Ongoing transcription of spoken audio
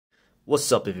What's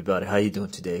up everybody, how you doing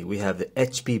today? We have the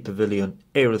HP Pavilion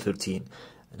Aero 13,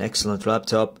 an excellent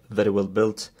laptop, very well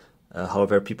built.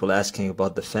 However, people asking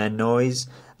about the fan noise.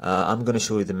 I'm going to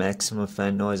show you the maximum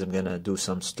fan noise. I'm going to do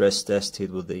some stress test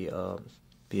here with the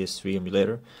PS3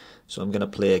 emulator. So I'm going to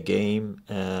play a game,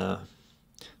 well,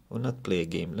 not play a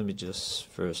game, let me just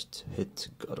first hit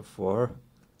God of War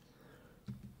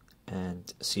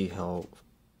and see how,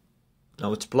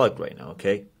 now it's plugged right now,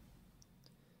 okay?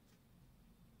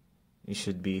 You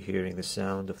should be hearing the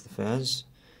sound of the fans.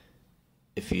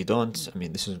 If you don't, I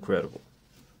mean, this is incredible.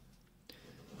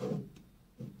 I'll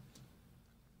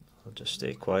just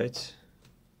stay quiet.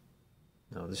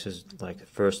 Now this is like a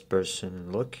first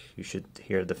person look. You should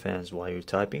hear the fans while you're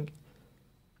typing.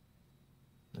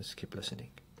 Let's keep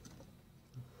listening.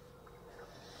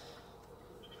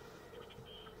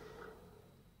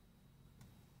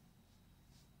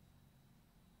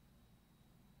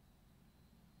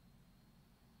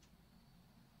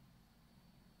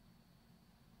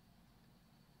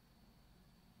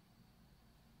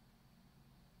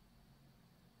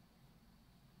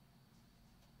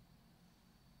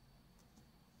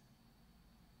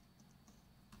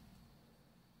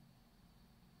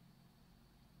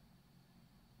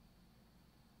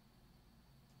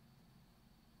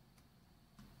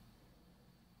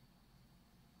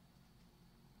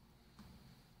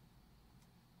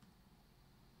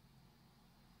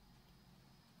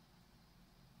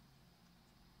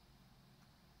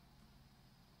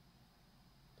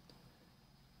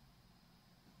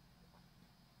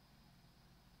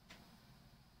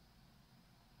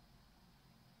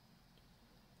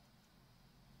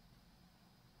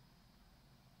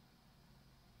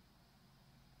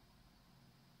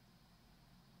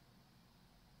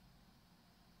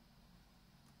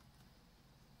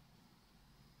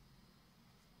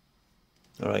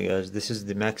 Alright guys, this is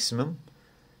the maximum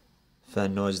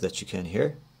fan noise that you can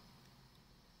hear.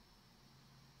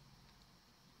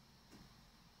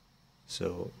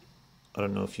 So, I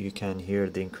don't know if you can hear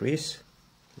the increase.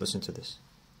 Listen to this.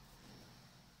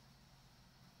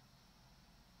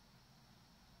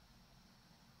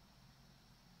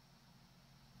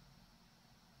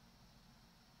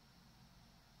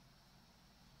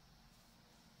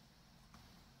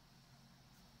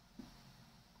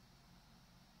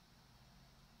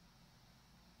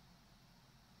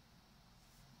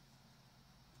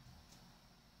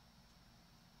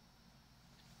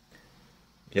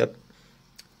 Yep,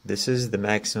 this is the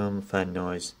maximum fan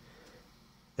noise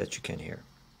that you can hear.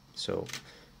 So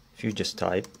if you just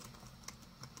type,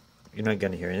 you're not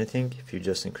gonna hear anything. If you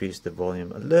just increase the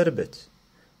volume a little bit,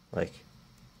 like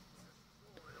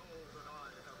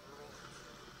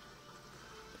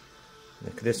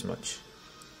this much,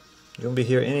 you won't be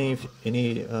hear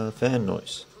any fan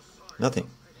noise, nothing.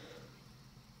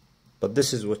 But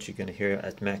this is what you're gonna hear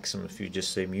at maximum if you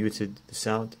just say muted the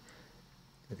sound.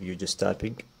 If you're just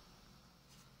typing.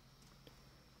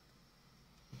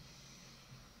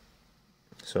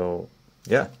 So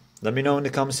yeah, let me know in the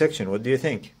comment section, what do you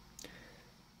think?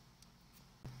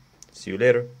 See you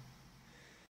later.